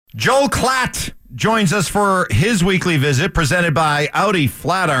Joel Klatt joins us for his weekly visit presented by Audi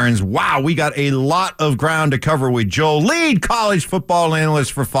Flatirons. Wow, we got a lot of ground to cover with Joel, lead college football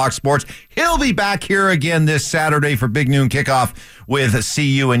analyst for Fox Sports. He'll be back here again this Saturday for Big Noon Kickoff with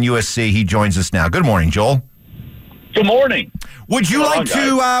CU and USC. He joins us now. Good morning, Joel. Good morning. Would you like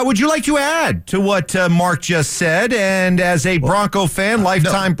to add to what Mark just said? And as a Bronco fan,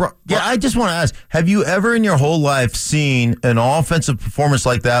 lifetime. I just want to ask: have you ever in your whole life seen an offensive performance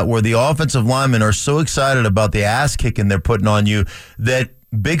like that, where the offensive linemen are so excited about the ass kicking they're putting on you that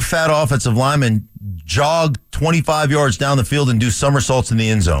big fat offensive linemen jog 25 yards down the field and do somersaults in the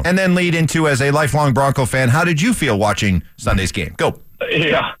end zone? And then lead into, as a lifelong Bronco fan, how did you feel watching Sunday's game? Go.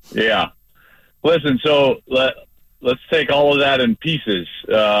 Yeah. Listen, so let's take all of that in pieces.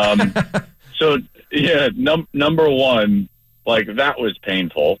 Number one, that was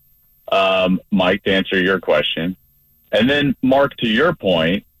painful, Mike, to answer your question. And then, Mark, to your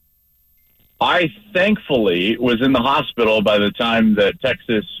point, I thankfully was in the hospital by the time that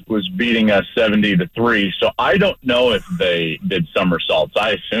Texas was beating us 70-3. So I don't know if they did somersaults.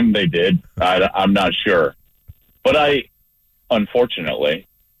 I assume they did. I'm not sure. But I, unfortunately,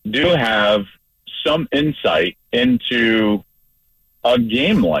 do have some insight into a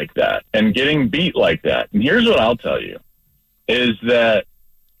game like that and getting beat like that. And here's what I'll tell you, is that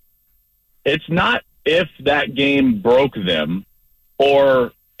it's not if that game broke them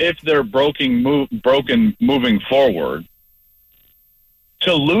or if they're broken moving forward.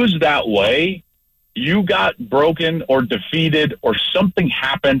 To lose that way, you got broken or defeated or something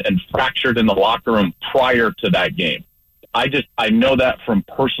happened and fractured in the locker room prior to that game. I know that from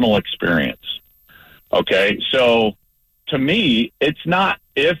personal experience. Okay, so to me, it's not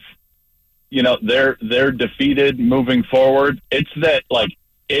if they're defeated moving forward. It's that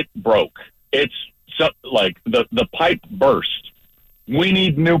it broke. It's the pipe burst. We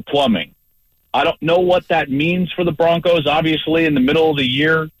need new plumbing. I don't know what that means for the Broncos. Obviously, in the middle of the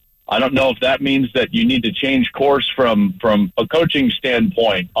year, I don't know if that means that you need to change course from a coaching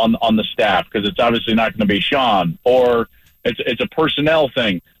standpoint on the staff, because it's obviously not going to be Sean, or it's a personnel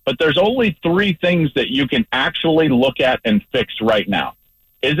thing. But there's only three things that you can actually look at and fix right now.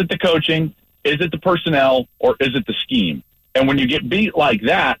 Is it the coaching? Is it the personnel? Or is it the scheme? And when you get beat like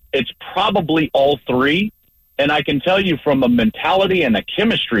that, it's probably all three. And I can tell you from a mentality and a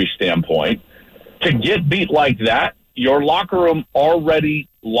chemistry standpoint, to get beat like that, your locker room already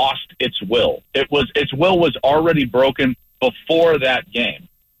lost its will. Its will was already broken before that game.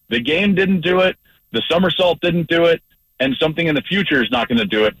 The game didn't do it. The somersault didn't do it. And something in the future is not going to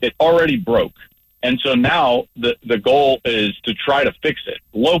do it. It already broke. And so now the goal is to try to fix it,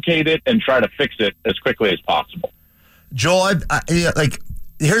 locate it, and try to fix it as quickly as possible. Joel,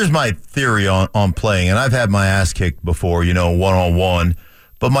 here's my theory on playing, and I've had my ass kicked before, one-on-one.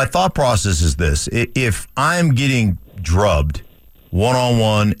 But my thought process is this. If I'm getting drubbed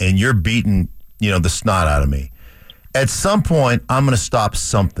one-on-one and you're beating, the snot out of me, at some point, I'm going to stop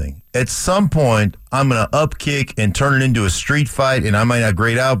something. At some point, I'm going to up kick and turn it into a street fight, and I might not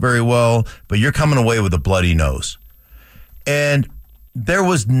grade out very well, but you're coming away with a bloody nose. And there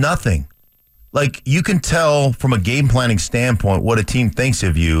was nothing. You can tell from a game planning standpoint what a team thinks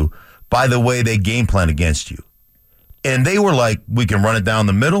of you by the way they game plan against you. And they were like, we can run it down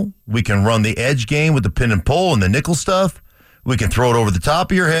the middle. We can run the edge game with the pin and pull and the nickel stuff. We can throw it over the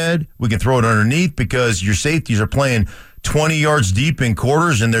top of your head. We can throw it underneath because your safeties are playing 20 yards deep in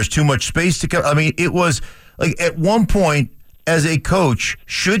quarters and there's too much space to cover. I mean, it was at one point as a coach,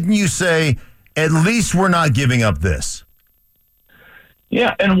 shouldn't you say, at least we're not giving up this?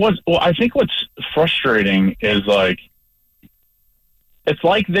 Yeah, and I think what's frustrating is it's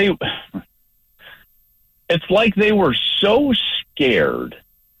like they were so scared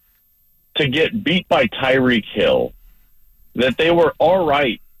to get beat by Tyreek Hill that they were all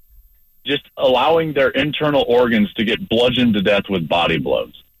right just allowing their internal organs to get bludgeoned to death with body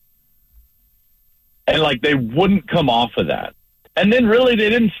blows. And they wouldn't come off of that. And then really they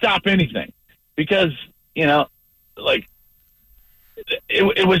didn't stop anything because,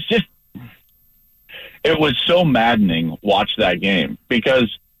 it was so maddening watch that game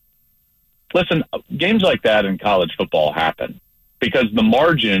because, listen, games like that in college football happen because the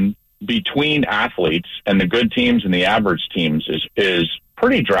margin between athletes and the good teams and the average teams is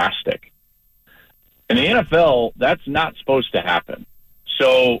pretty drastic. In the NFL, that's not supposed to happen.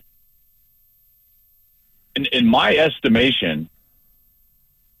 So in my estimation,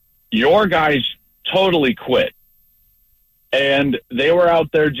 your guys totally quit. And they were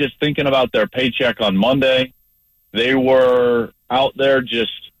out there just thinking about their paycheck on Monday. They were out there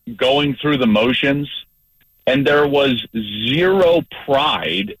just going through the motions. and there was zero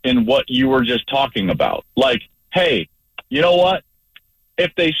pride in what you were just talking about. Like, hey, you know what?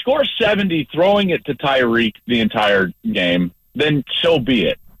 If they score 70 throwing it to Tyreek the entire game, then so be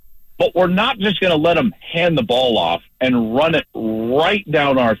it. But we're not just going to let them hand the ball off and run it right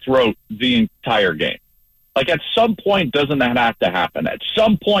down our throat the entire game. Like, at some point, doesn't that have to happen? At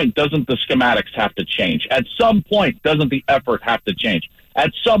some point, doesn't the schematics have to change? At some point, doesn't the effort have to change?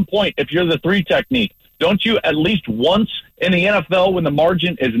 At some point, if you're the 3 technique, don't you at least once in the NFL when the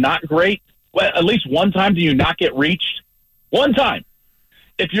margin is not great, well, at least one time do you not get reached? One time.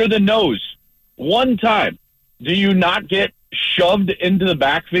 If you're the nose, one time do you not get shoved into the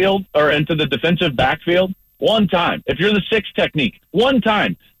backfield or into the defensive backfield? One time. If you're the 6 technique, one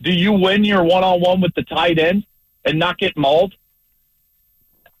time do you win your one-on-one with the tight end and not get mauled?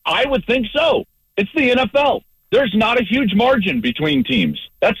 I would think so. It's the NFL. There's not a huge margin between teams.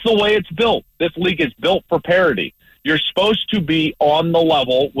 That's the way it's built. This league is built for parity. You're supposed to be on the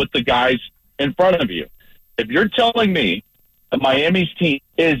level with the guys in front of you. If you're telling me that Miami's team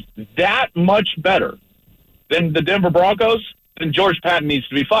is that much better than the Denver Broncos, then George Patton needs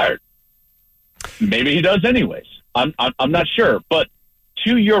to be fired. Maybe he does anyways. I'm not sure. But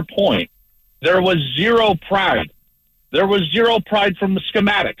to your point, there was zero pride. There was zero pride from the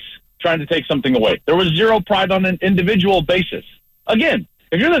schematics trying to take something away. There was zero pride on an individual basis. Again,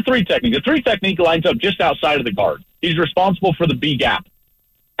 if you're the 3 technique, the 3 technique lines up just outside of the guard. He's responsible for the B gap.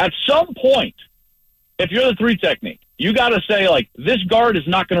 At some point, if you're the 3 technique, you got to say, like, this guard is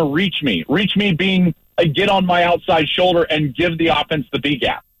not going to reach me. Reach me being a get on my outside shoulder and give the offense the B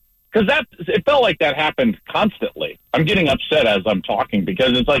gap. Because it felt like that happened constantly. I'm getting upset as I'm talking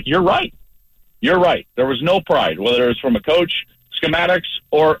because it's like, you're right. You're right. There was no pride, whether it was from a coach, schematics,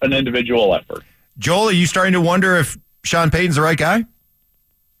 or an individual effort. Joel, are you starting to wonder if Sean Payton's the right guy?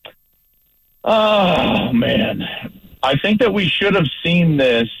 Oh, man. I think that we should have seen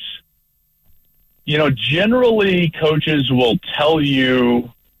this. You know, generally coaches will tell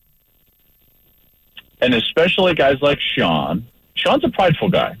you, and especially guys like Sean's a prideful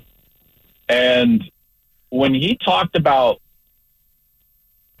guy. And when he talked about,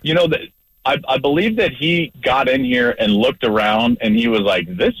 you know, that I believe that he got in here and looked around and he was like,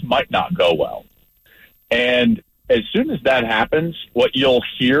 this might not go well. And as soon as that happens, what you'll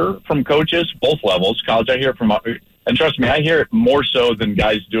hear from coaches, both levels, college, I hear from, and trust me, I hear it more so than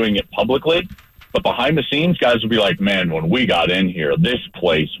guys doing it publicly. But behind the scenes, guys will be like, man, when we got in here, this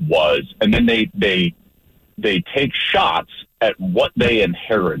place was, and then they take shots at what they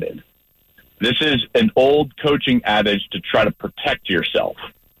inherited. This is an old coaching adage to try to protect yourself.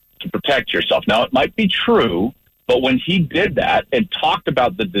 Now, it might be true, but when he did that and talked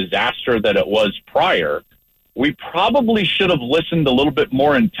about the disaster that it was prior, we probably should have listened a little bit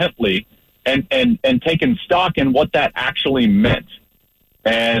more intently and taken stock in what that actually meant.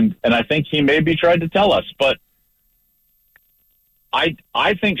 And I think he maybe tried to tell us, but I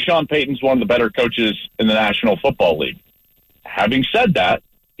think Sean Payton's one of the better coaches in the National Football League. Having said that,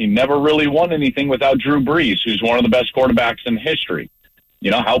 he never really won anything without Drew Brees, who's one of the best quarterbacks in history.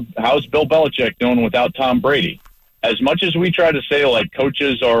 You know, how's Bill Belichick doing without Tom Brady? As much as we try to say, like,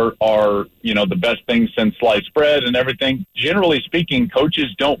 coaches are you know, the best thing since sliced bread and everything, generally speaking,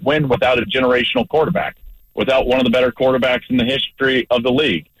 coaches don't win without a generational quarterback, without one of the better quarterbacks in the history of the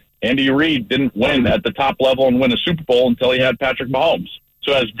league. Andy Reid didn't win at the top level and win a Super Bowl until he had Patrick Mahomes.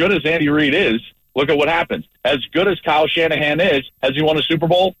 So as good as Andy Reid is, look at what happens. As good as Kyle Shanahan is, has he won a Super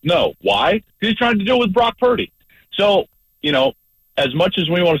Bowl? No. Why? Because he's trying to do it with Brock Purdy. So, you know, as much as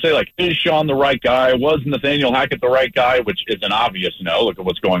we want to say, like, is Sean the right guy? Was Nathaniel Hackett the right guy? Which is an obvious no. Look at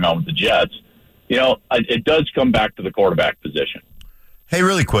what's going on with the Jets. You know, it does come back to the quarterback position. Hey,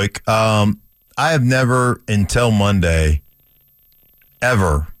 really quick. I have never, until Monday,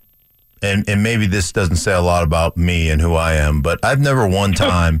 ever, and maybe this doesn't say a lot about me and who I am, but I've never one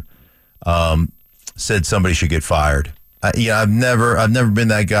time said somebody should get fired. I've never been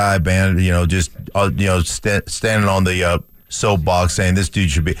that guy, standing on the soapbox saying this dude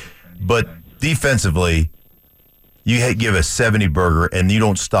should be. But defensively, you give a 70 burger and you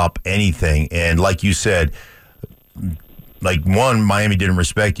don't stop anything. And like you said, like, one, Miami didn't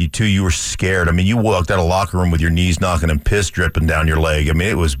respect you. Two, you were scared. I mean, you walked out of the locker room with your knees knocking and piss dripping down your leg. I mean,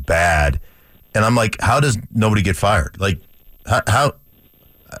 it was bad. And I'm like, how does nobody get fired? Like, how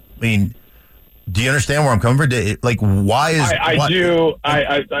I mean, do you understand where I'm coming from? Like, why is I do.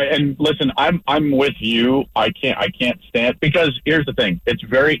 And listen, I'm with you. I can't stand, because here's the thing. It's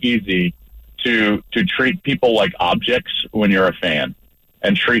very easy to treat people like objects when you're a fan,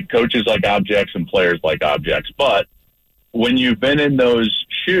 and treat coaches like objects and players like objects. But when you've been in those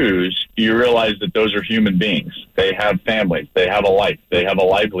shoes, you realize that those are human beings. They have families. They have a life. They have a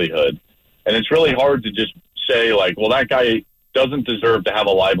livelihood. And it's really hard to just say, like, well, that guy doesn't deserve to have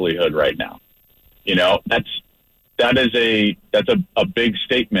a livelihood right now. You know, that's a big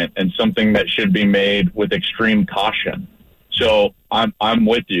statement and something that should be made with extreme caution. So I'm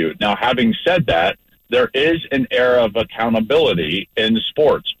with you. Now, having said that, there is an era of accountability in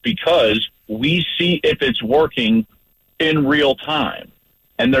sports because we see if it's working in real time.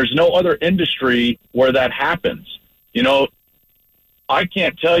 And there's no other industry where that happens. You know, I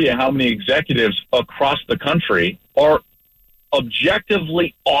can't tell you how many executives across the country are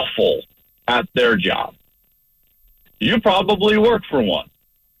objectively awful at their job. You probably work for one.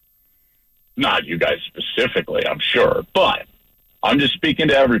 Not you guys specifically, I'm sure, but I'm just speaking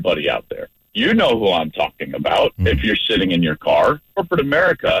to everybody out there. You know who I'm talking about if you're sitting in your car. Corporate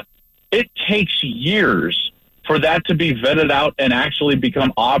America, it takes years for that to be vetted out and actually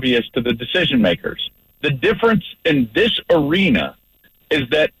become obvious to the decision makers. The difference in this arena is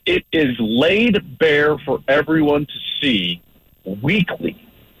that it is laid bare for everyone to see weekly.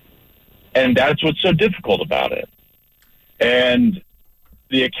 And that's what's so difficult about it. And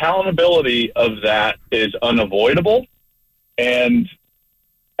the accountability of that is unavoidable. And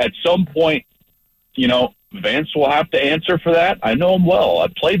at some point, you know, Vance will have to answer for that. I know him well. I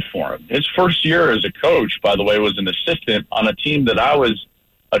played for him. His first year as a coach, by the way, was an assistant on a team that I was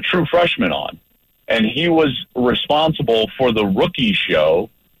a true freshman on. And he was responsible for the rookie show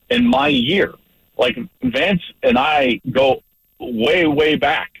in my year. Like, Vance and I go way, way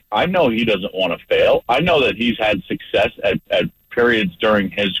back. I know he doesn't want to fail. I know that he's had success at periods during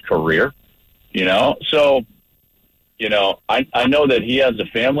his career, you know? So, you know, I know that he has a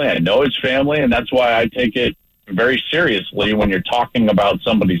family. I know his family, and that's why I take it very seriously when you're talking about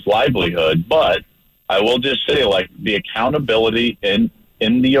somebody's livelihood. But I will just say, like, the accountability in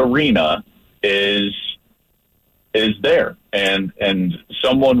the arena is there, and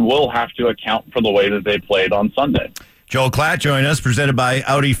someone will have to account for the way that they played on Sunday. Joel Klatt join us, presented by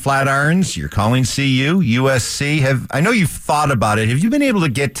Audi Flatirons. You're calling CU, USC. I know you've thought about it. Have you been able to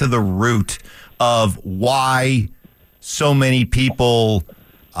get to the root of why so many people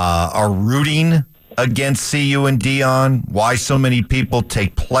are rooting against CU and Dion? Why so many people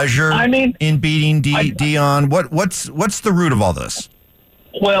take pleasure in beating Dion? What's the root of all this?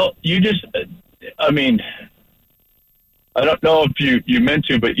 Well, I don't know if you meant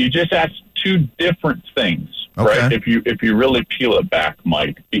to, but you just asked two different things, okay, right? If you really peel it back,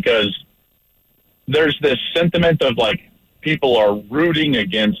 Mike, because there's this sentiment of, like, people are rooting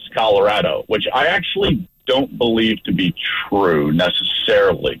against Colorado, which I actually don't believe to be true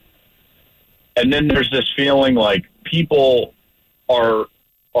necessarily. And then there's this feeling like people are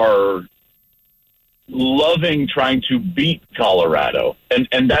loving trying to beat Colorado.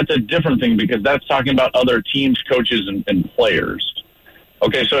 And that's a different thing because that's talking about other teams, coaches, and players.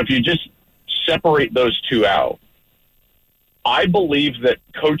 Okay, so if you just separate those two out, I believe that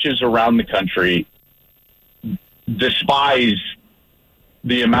coaches around the country despise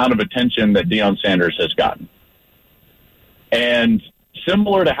the amount of attention that Deion Sanders has gotten. And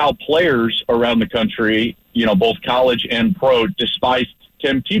similar to how players around the country, you know, both college and pro, despised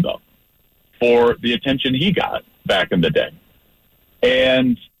Tim Tebow for the attention he got back in the day.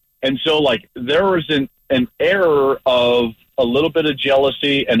 And so, like, there was an error of a little bit of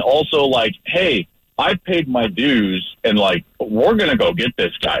jealousy and also, like, hey, I paid my dues and, like, we're going to go get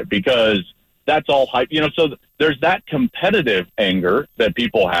this guy because that's all hype. You know, so there's that competitive anger that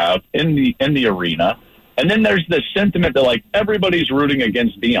people have in the arena. And then there's this sentiment that, like, everybody's rooting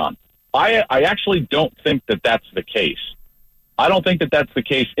against Deion. I actually don't think that that's the case. I don't think that that's the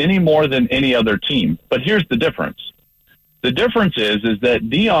case any more than any other team. But here's the difference. The difference is that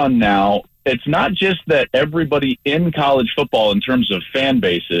Deion now, it's not just that everybody in college football in terms of fan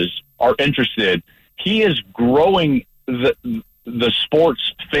bases are interested. He is growing the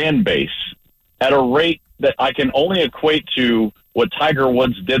sports fan base at a rate that I can only equate to what Tiger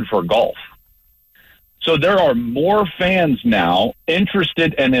Woods did for golf. So there are more fans now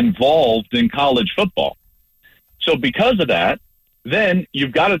interested and involved in college football. So because of that, then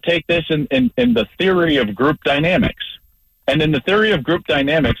you've got to take this in the theory of group dynamics. And in the theory of group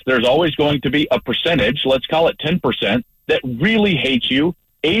dynamics, there's always going to be a percentage, let's call it 10%, that really hate you,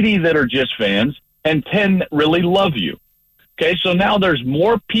 80 that are just fans, and 10 that really love you. Okay, so now there's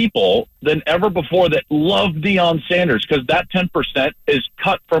more people than ever before that love Deion Sanders because that 10% is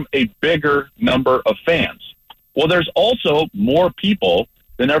cut from a bigger number of fans. Well, there's also more people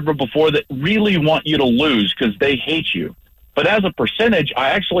than ever before that really want you to lose because they hate you. But as a percentage, I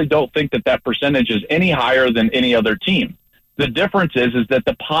actually don't think that percentage is any higher than any other team. The difference is that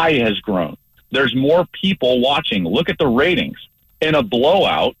the pie has grown. There's more people watching. Look at the ratings. In a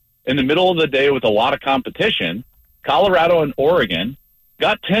blowout in the middle of the day with a lot of competition, Colorado and Oregon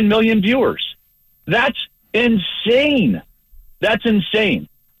got 10 million viewers. That's insane. That's insane.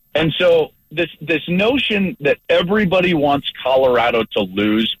 And so this notion that everybody wants Colorado to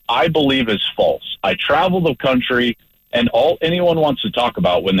lose, I believe is false. I travel the country, and all anyone wants to talk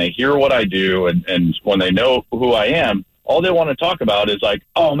about when they hear what I do and when they know who I am, all they want to talk about is like,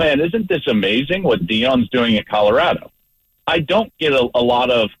 oh man, isn't this amazing what Deion's doing at Colorado? I don't get a lot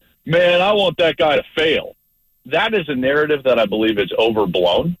of, man, I want that guy to fail. That is a narrative that I believe is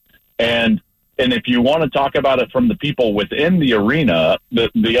overblown. And if you want to talk about it from the people within the arena,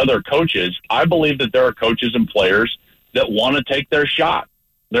 the other coaches, I believe that there are coaches and players that want to take their shot.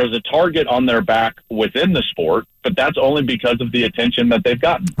 There's a target on their back within the sport, but that's only because of the attention that they've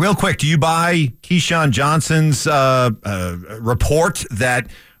gotten. Real quick, do you buy Keyshawn Johnson's report that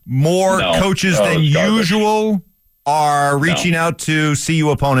more coaches than usual are reaching out to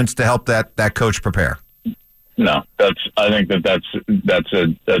CU opponents to help that coach prepare? No, I think that's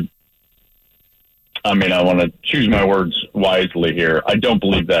I mean, I want to choose my words wisely here. I don't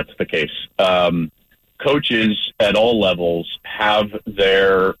believe that's the case. Coaches at all levels have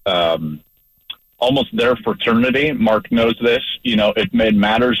their almost their fraternity. Mark knows this. You know, it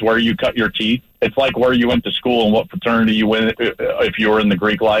matters where you cut your teeth. It's like where you went to school and what fraternity you went if you were in the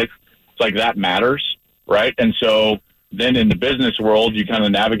Greek life. It's like that matters, right? And so then in the business world, you kind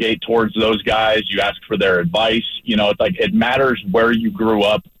of navigate towards those guys. You ask for their advice. You know, it's like it matters where you grew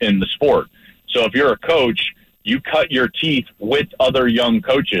up in the sport. So if you're a coach, you cut your teeth with other young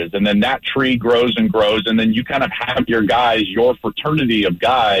coaches, and then that tree grows and grows, and then you kind of have your guys, your fraternity of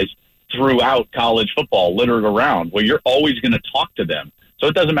guys throughout college football littered around. Well, you're always going to talk to them. So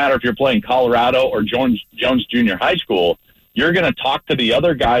it doesn't matter if you're playing Colorado or Jones Junior High School, you're going to talk to the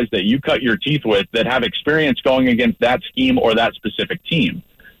other guys that you cut your teeth with that have experience going against that scheme or that specific team.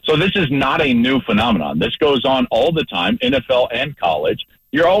 So this is not a new phenomenon. This goes on all the time, NFL and college.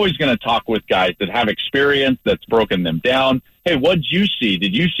 You're always going to talk with guys that have experience that's broken them down. Hey, what'd you see?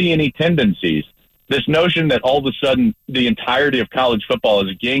 Did you see any tendencies? This notion that all of a sudden the entirety of college football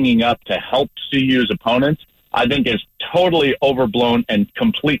is ganging up to help CU's opponents, I think is totally overblown and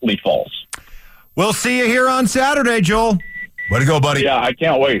completely false. We'll see you here on Saturday, Joel. Way to go, buddy. Yeah, I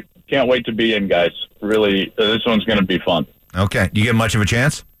can't wait. Can't wait to be in, guys. Really, this one's going to be fun. Okay. Do you get much of a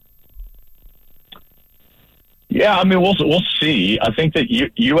chance? Yeah, I mean, we'll see. I think that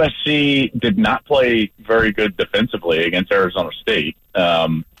USC did not play very good defensively against Arizona State.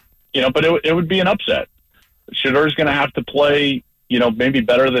 But it would be an upset. Shedur's going to have to play, maybe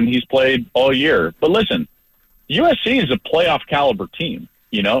better than he's played all year. But listen, USC is a playoff caliber team.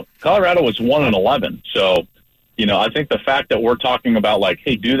 Colorado was 1-11. So, I think the fact that we're talking about like,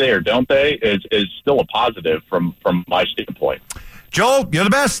 hey, do they or don't they is still a positive from my standpoint. Joel, you're the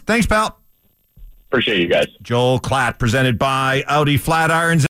best. Thanks, pal. Appreciate you guys. Joel Klatt, presented by Audi Flatirons.